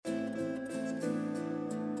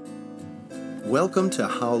Welcome to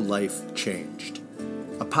How Life Changed,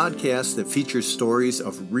 a podcast that features stories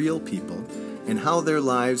of real people and how their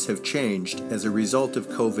lives have changed as a result of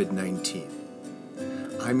COVID-19.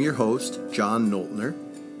 I'm your host, John Noltner,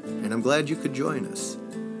 and I'm glad you could join us.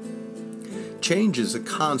 Change is a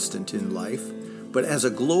constant in life, but as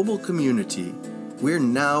a global community, we're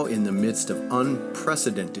now in the midst of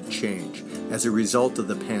unprecedented change as a result of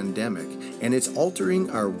the pandemic, and it's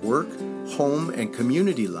altering our work, home, and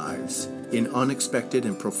community lives in unexpected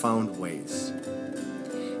and profound ways.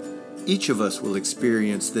 Each of us will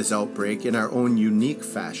experience this outbreak in our own unique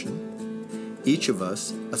fashion, each of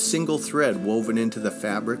us a single thread woven into the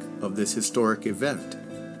fabric of this historic event.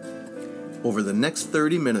 Over the next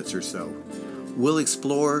 30 minutes or so, we'll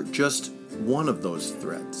explore just one of those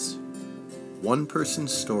threads, one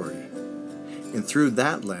person's story, and through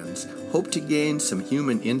that lens, hope to gain some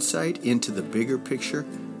human insight into the bigger picture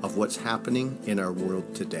of what's happening in our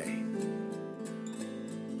world today.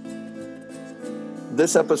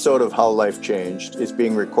 This episode of How Life Changed is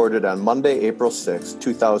being recorded on Monday, April 6,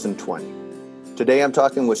 2020. Today I'm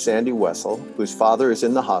talking with Sandi Wesel, whose father is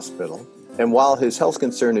in the hospital, and while his health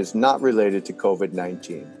concern is not related to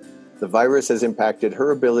COVID-19, the virus has impacted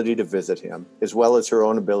her ability to visit him, as well as her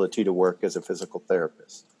own ability to work as a physical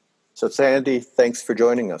therapist. So Sandi, thanks for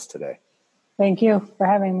joining us today. Thank you for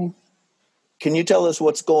having me. Can you tell us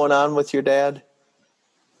what's going on with your dad?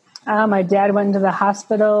 My dad went into the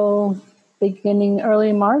hospital beginning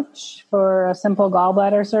early March for a simple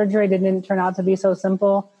gallbladder surgery. It didn't turn out to be so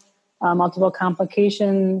simple. Multiple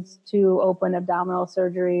complications, 2 open abdominal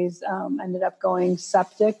surgeries, ended up going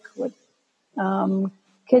septic with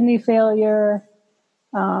kidney failure.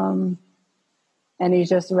 And he's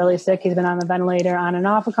just really sick. He's been on the ventilator on and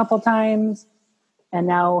off a couple times and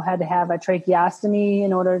now had to have a tracheostomy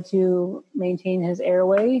in order to maintain his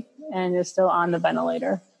airway and is still on the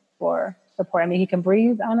ventilator for support. I mean, he can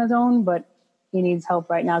breathe on his own, but he needs help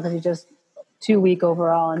right now because he's just too weak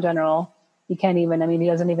overall in general. He can't even, he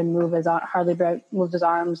doesn't even move hardly moves his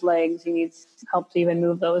arms, legs. He needs help to even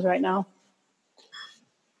move those right now.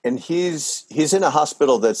 And he's in a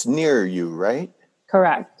hospital that's near you, right?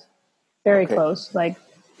 Correct. Very close, like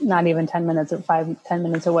not even 10 minutes or 10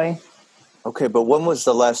 minutes away. Okay, but when was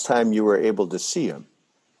the last time you were able to see him?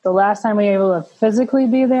 The last time we were able to physically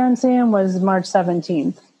be there and see him was March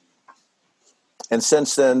 17th. And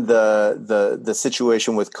since then, the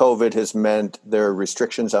situation with COVID has meant there are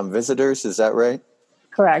restrictions on visitors. Is that right?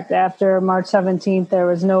 Correct. After March 17th, there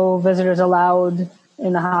was no visitors allowed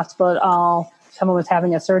in the hospital at all. Someone was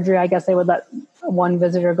having a surgery. I guess they would let one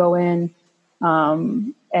visitor go in.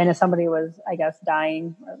 And if somebody was,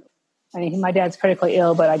 dying, my dad's critically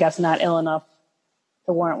ill, but I guess not ill enough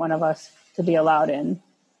to warrant one of us to be allowed in.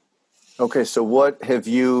 Okay, so what have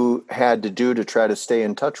you had to do to try to stay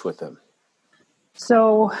in touch with him?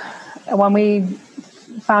 So when we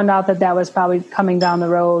found out that was probably coming down the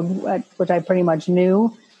road, which I pretty much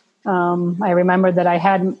knew, I remembered that I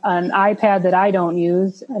had an iPad that I don't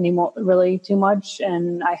use anymore really too much,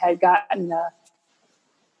 and I had gotten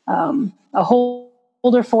a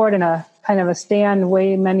holder for it and a kind of a stand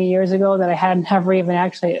way many years ago that I had never even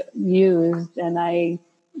actually used, and I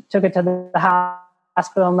took it to the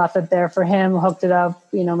hospital and left it there for him, hooked it up,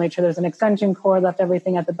 made sure there's an extension cord, left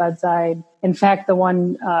everything at the bedside. In fact, the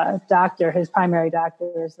one doctor, his primary doctor,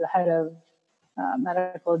 is the head of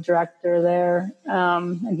medical director there.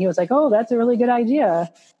 And he was like, "Oh, that's a really good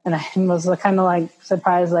idea." And I was kind of like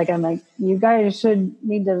surprised, I'm like, "You guys should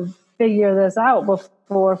need to figure this out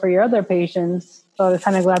before for your other patients." So I was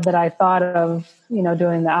kind of glad that I thought of,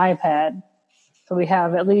 doing the iPad. So we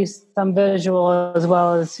have at least some visual as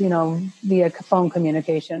well as, via phone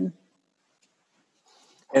communication.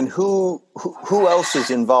 And who else is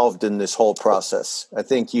involved in this whole process? I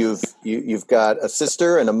think you've got a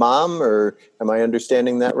sister and a mom, or am I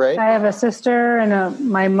understanding that right? I have a sister and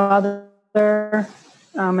my mother.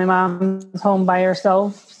 My mom's home by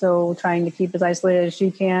herself, so trying to keep as isolated as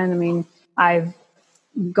she can. I've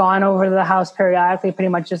gone over to the house periodically, pretty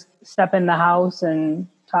much just step in the house and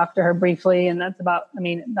talk to her briefly, and that's about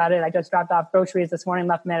it. I just dropped off groceries this morning,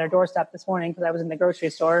 left them at her doorstep this morning because I was in the grocery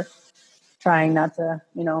store trying not to,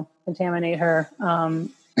 contaminate her,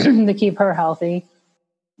 to keep her healthy.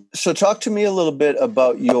 So talk to me a little bit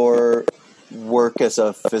about your work as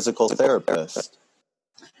a physical therapist.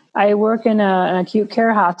 I work in an acute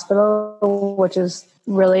care hospital, which is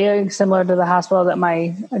really similar to the hospital that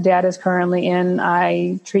my dad is currently in.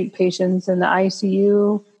 I treat patients in the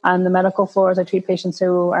ICU. On the medical floors, I treat patients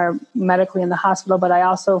who are medically in the hospital, but I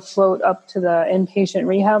also float up to the inpatient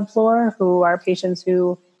rehab floor, who are patients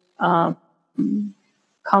who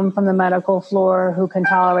come from the medical floor who can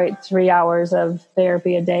tolerate 3 hours of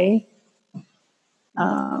therapy a day.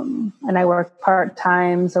 And I work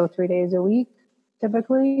part-time, so 3 days a week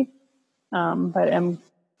typically. But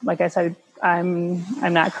like I said, I'm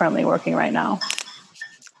not currently working right now.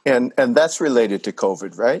 And that's related to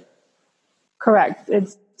COVID, right? Correct.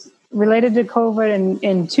 It's related to COVID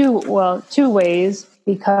in two ways,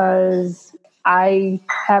 because I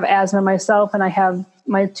have asthma myself, and I have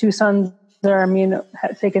my two sons that are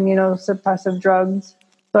take immunosuppressive drugs.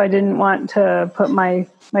 So I didn't want to put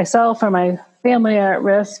myself or my family at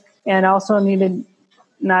risk, and also needed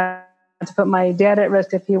not to put my dad at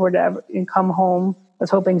risk if he were to ever come home. I was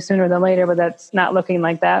hoping sooner than later, but that's not looking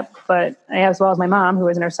like that. But as well as my mom, who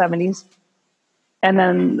is in her 70s. And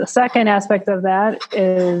then the second aspect of that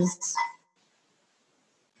is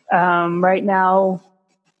right now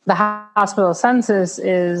the hospital census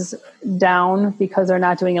is down because they're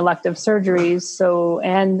not doing elective surgeries. So,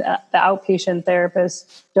 and the outpatient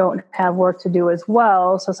therapists don't have work to do as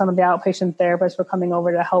well. So some of the outpatient therapists were coming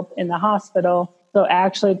over to help in the hospital. So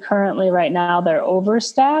actually currently right now they're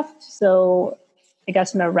overstaffed. So I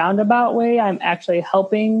guess in a roundabout way, I'm actually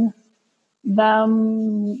helping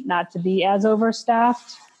them not to be as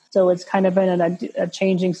overstaffed. So it's kind of been a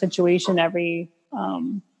changing situation every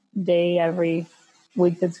day, every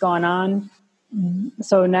week that's gone on.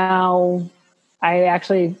 So now I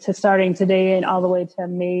actually, starting today and all the way to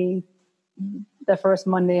May, the first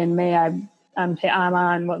Monday in May, I'm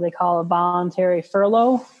on what they call a voluntary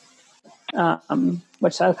furlough,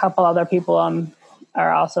 which a couple other people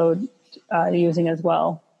are also using as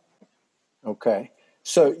well. Okay.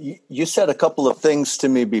 So you said a couple of things to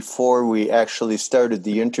me before we actually started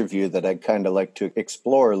the interview that I'd kind of like to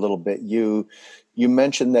explore a little bit. You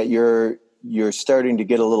mentioned that you're starting to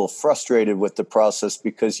get a little frustrated with the process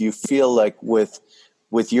because you feel like with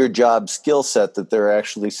your job skill set that there are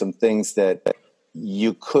actually some things that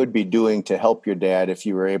you could be doing to help your dad if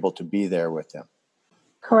you were able to be there with him.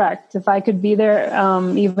 Correct. If I could be there,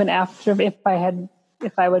 even after, if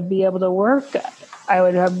I would be able to work, I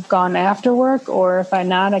would have gone after work, or if I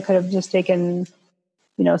not, I could have just taken,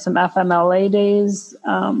 some FMLA days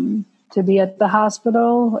to be at the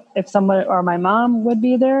hospital. If someone or my mom would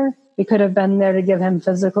be there, we could have been there to give him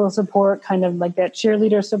physical support, kind of like that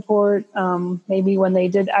cheerleader support. Maybe when they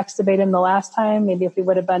did extubate him the last time, maybe if we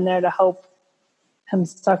would have been there to help him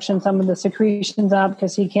suction some of the secretions out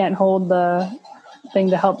because he can't hold the thing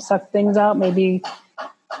to help suck things out. Maybe,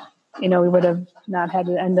 we would have not had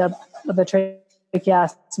to end up with a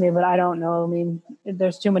tracheostomy, but I don't know. I mean,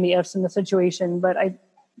 there's too many ifs in the situation, but I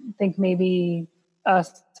think maybe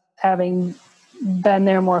us having been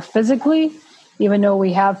there more physically, even though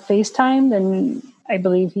we have FaceTimed and I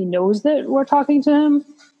believe he knows that we're talking to him,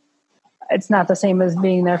 it's not the same as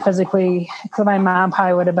being there physically. Because my mom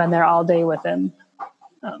probably would have been there all day with him.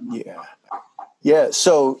 Yeah.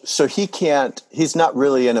 So he's not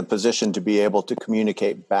really in a position to be able to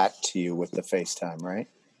communicate back to you with the FaceTime, right?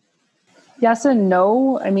 Yes and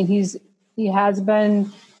no. I mean, he has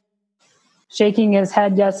been shaking his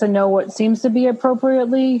head yes and no, what seems to be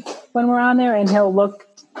appropriately when we're on there, and he'll look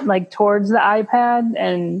like towards the iPad.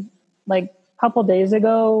 And like a couple days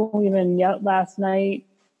ago, even last night,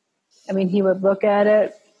 I mean, he would look at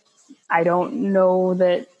it. I don't know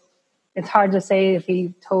that. It's hard to say if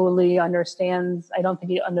he totally understands. I don't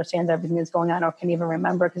think he understands everything that's going on or can even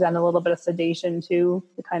remember, because I'm a little bit of sedation too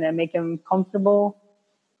to kind of make him comfortable.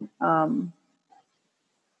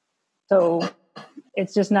 So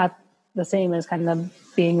it's just not the same as kind of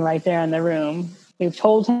being right there in the room. We've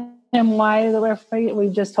told him why we're afraid.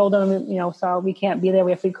 We've just told him, so we can't be there.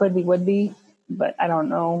 If we could, we would be. But I don't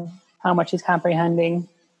know how much he's comprehending.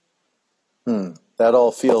 That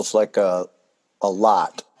all feels like a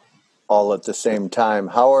lot. All at the same time.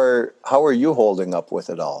 How are you holding up with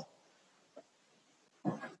it all?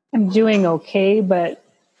 I'm doing okay, but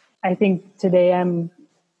I think today I'm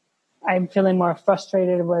feeling more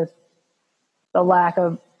frustrated with the lack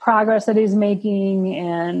of progress that he's making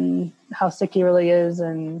and how sick he really is.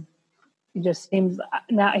 And he just seems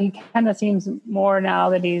more now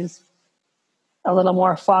that he's a little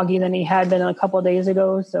more foggy than he had been a couple of days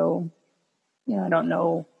ago. So, I don't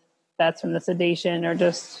know if that's from the sedation or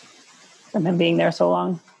just from him being there so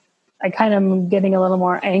long. I kind of am getting a little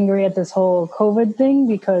more angry at this whole COVID thing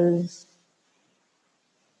because,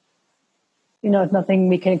 it's nothing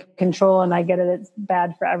we can control, and I get it. It's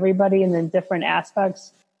bad for everybody and in different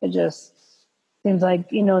aspects. It just seems like,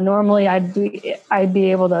 normally I would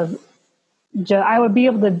be able to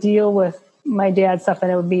deal with my dad's stuff,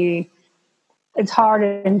 and it's hard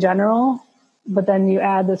in general, but then you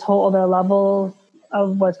add this whole other level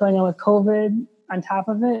of what's going on with COVID. on top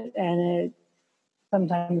of it, and it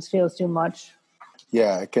sometimes feels too much.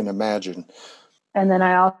 Yeah, I can imagine. And then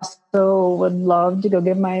I also would love to go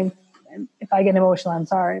give if I get emotional, I'm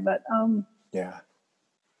sorry, but yeah,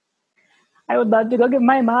 I would love to go give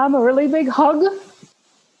my mom a really big hug.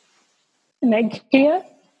 And I can't,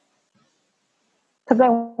 because I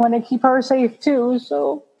want to keep her safe too.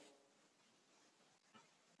 So.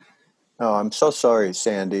 Oh, I'm so sorry,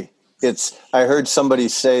 Sandi. I heard somebody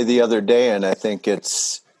say the other day, and I think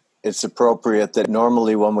it's appropriate that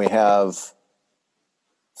normally when we have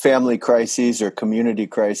family crises or community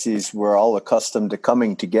crises, we're all accustomed to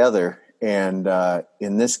coming together. And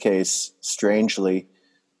in this case, strangely,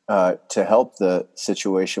 to help the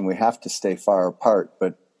situation, we have to stay far apart,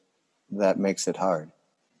 but that makes it hard.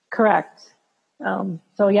 Correct.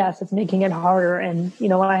 So yes, it's making it harder. And,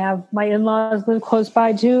 I have my in-laws live close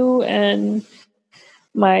by too. And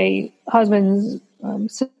my husband's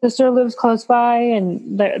sister lives close by,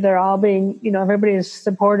 and they're all being, everybody's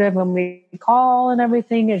supportive when we call and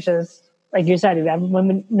everything. It's just, like you said,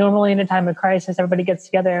 when normally in a time of crisis, everybody gets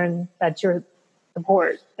together and that's your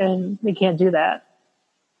support. And we can't do that.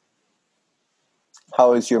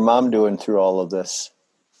 How is your mom doing through all of this?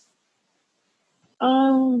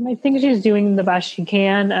 I think she's doing the best she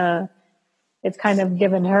can. It's kind of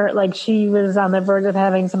given her, like, she was on the verge of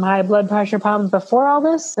having some high blood pressure problems before all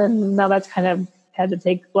this, and now that's kind of had to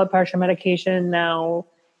take blood pressure medication now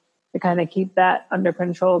to kind of keep that under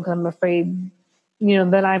control, because I'm afraid,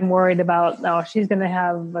 that I'm worried about, she's going to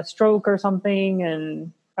have a stroke or something,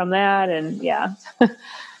 and from that, and yeah,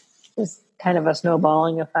 just kind of a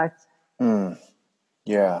snowballing effect.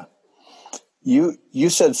 Yeah. You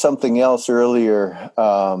said something else earlier,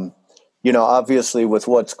 obviously with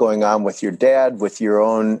what's going on with your dad, with your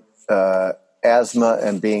own asthma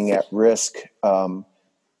and being at risk,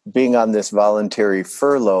 being on this voluntary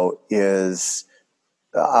furlough is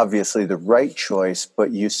obviously the right choice.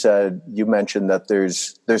 But you mentioned that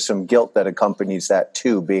there's some guilt that accompanies that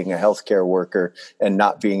too, being a healthcare worker and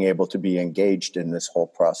not being able to be engaged in this whole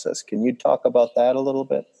process. Can you talk about that a little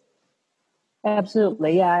bit?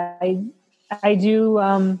 Absolutely. Yeah, I do.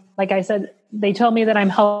 Like I said, they told me that I'm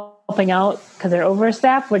helping out because they're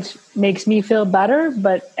overstaffed, which makes me feel better.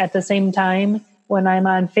 But at the same time, when I'm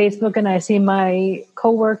on Facebook and I see my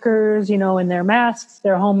coworkers, in their masks,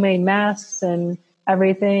 their homemade masks and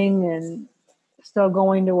everything, and still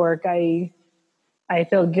going to work, I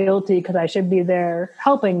feel guilty because I should be there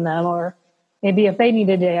helping them. Or maybe if they need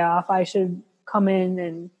a day off, I should come in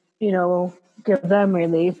and, give them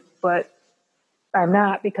relief. But I'm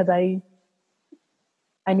not, because I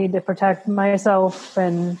need to protect myself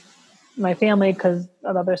and my family because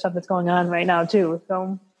of other stuff that's going on right now too.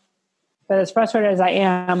 So, but as frustrated as I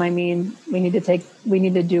am, I mean, we need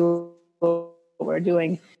to do what we're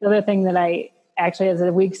doing. The other thing that I actually, as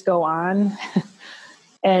the weeks go on,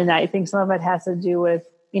 and I think some of it has to do with,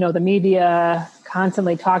 the media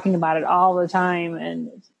constantly talking about it all the time, and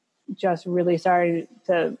just really started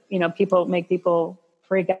to, make people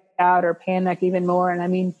freak out or panic even more. And I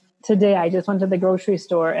mean, today I just went to the grocery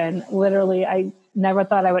store, and literally I never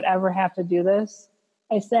thought I would ever have to do this.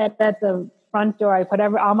 I sat at the front door. I put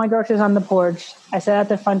all my groceries on the porch. I sat at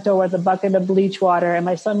the front door with a bucket of bleach water, and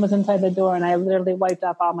my son was inside the door, and I literally wiped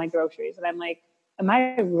off all my groceries. And I'm like, am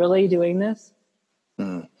I really doing this?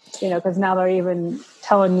 Because now they're even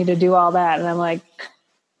telling me to do all that. And I'm like,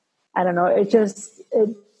 I don't know. It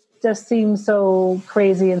just seems so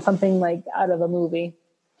crazy and something like out of a movie.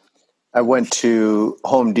 I went to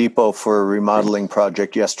Home Depot for a remodeling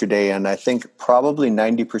project yesterday, and I think probably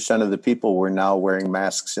 90% of the people were now wearing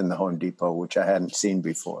masks in the Home Depot, which I hadn't seen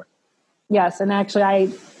before. Yes, and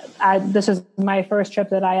actually, I this is my first trip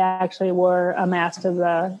that I actually wore a mask to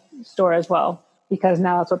the store as well, because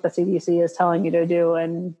now that's what the CDC is telling you to do.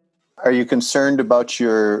 And are you concerned about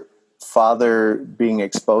your father being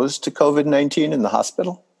exposed to COVID-19 in the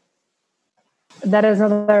hospital? That is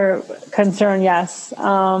another concern, yes.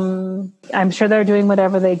 I'm sure they're doing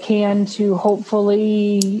whatever they can to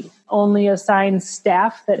hopefully only assign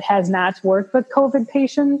staff that has not worked with COVID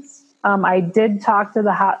patients. I did talk to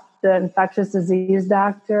the infectious disease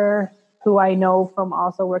doctor, who I know from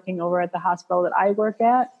also working over at the hospital that I work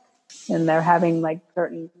at, and they're having like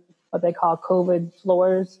certain, what they call COVID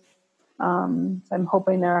floors. So I'm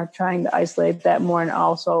hoping they're trying to isolate that more, and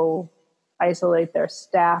also isolate their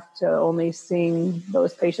staff to only seeing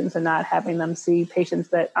those patients and not having them see patients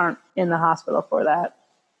that aren't in the hospital for that.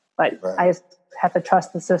 But right. I just have to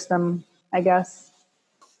trust the system, I guess.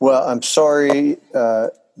 Well, I'm sorry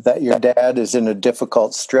that your dad is in a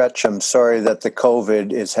difficult stretch. I'm sorry that the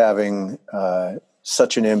COVID is having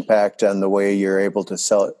such an impact on the way you're able to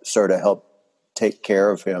sort of help take care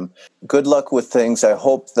of him. Good luck with things. I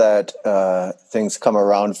hope that things come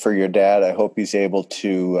around for your dad. I hope he's able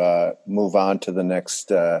to move on to the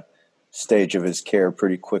next stage of his care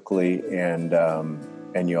pretty quickly, and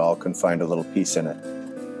you all can find a little peace in it.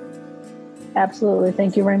 Absolutely.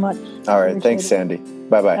 Thank you very much. All right. Thanks, Sandi.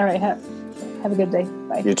 Bye-bye. All right. Have a good day.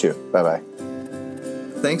 Bye. You too. Bye-bye.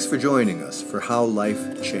 Thanks for joining us for How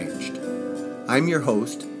Life Changed. I'm your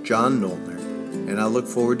host, John Noltner, and I look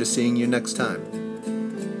forward to seeing you next time.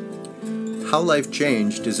 How Life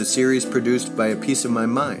Changed is a series produced by A Piece of My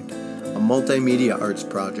Mind, a multimedia arts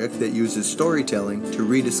project that uses storytelling to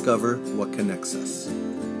rediscover what connects us.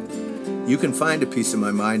 You can find A Piece of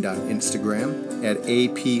My Mind on Instagram at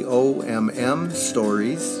APOMM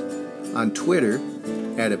Stories, on Twitter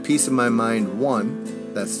at A Piece of My Mind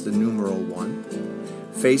 1, that's the numeral 1,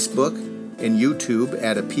 Facebook and YouTube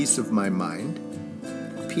at A Piece of My Mind.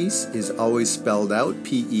 Peace is always spelled out,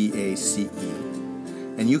 P-E-A-C-E.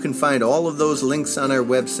 And you can find all of those links on our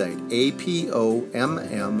website, apomm.net.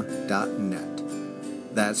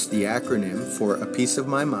 That's the acronym for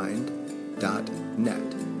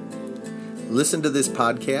apieceofmymind.net. Listen to this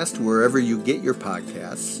podcast wherever you get your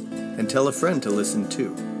podcasts, and tell a friend to listen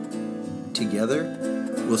too. Together,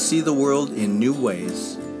 we'll see the world in new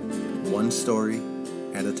ways, one story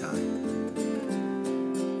at a time.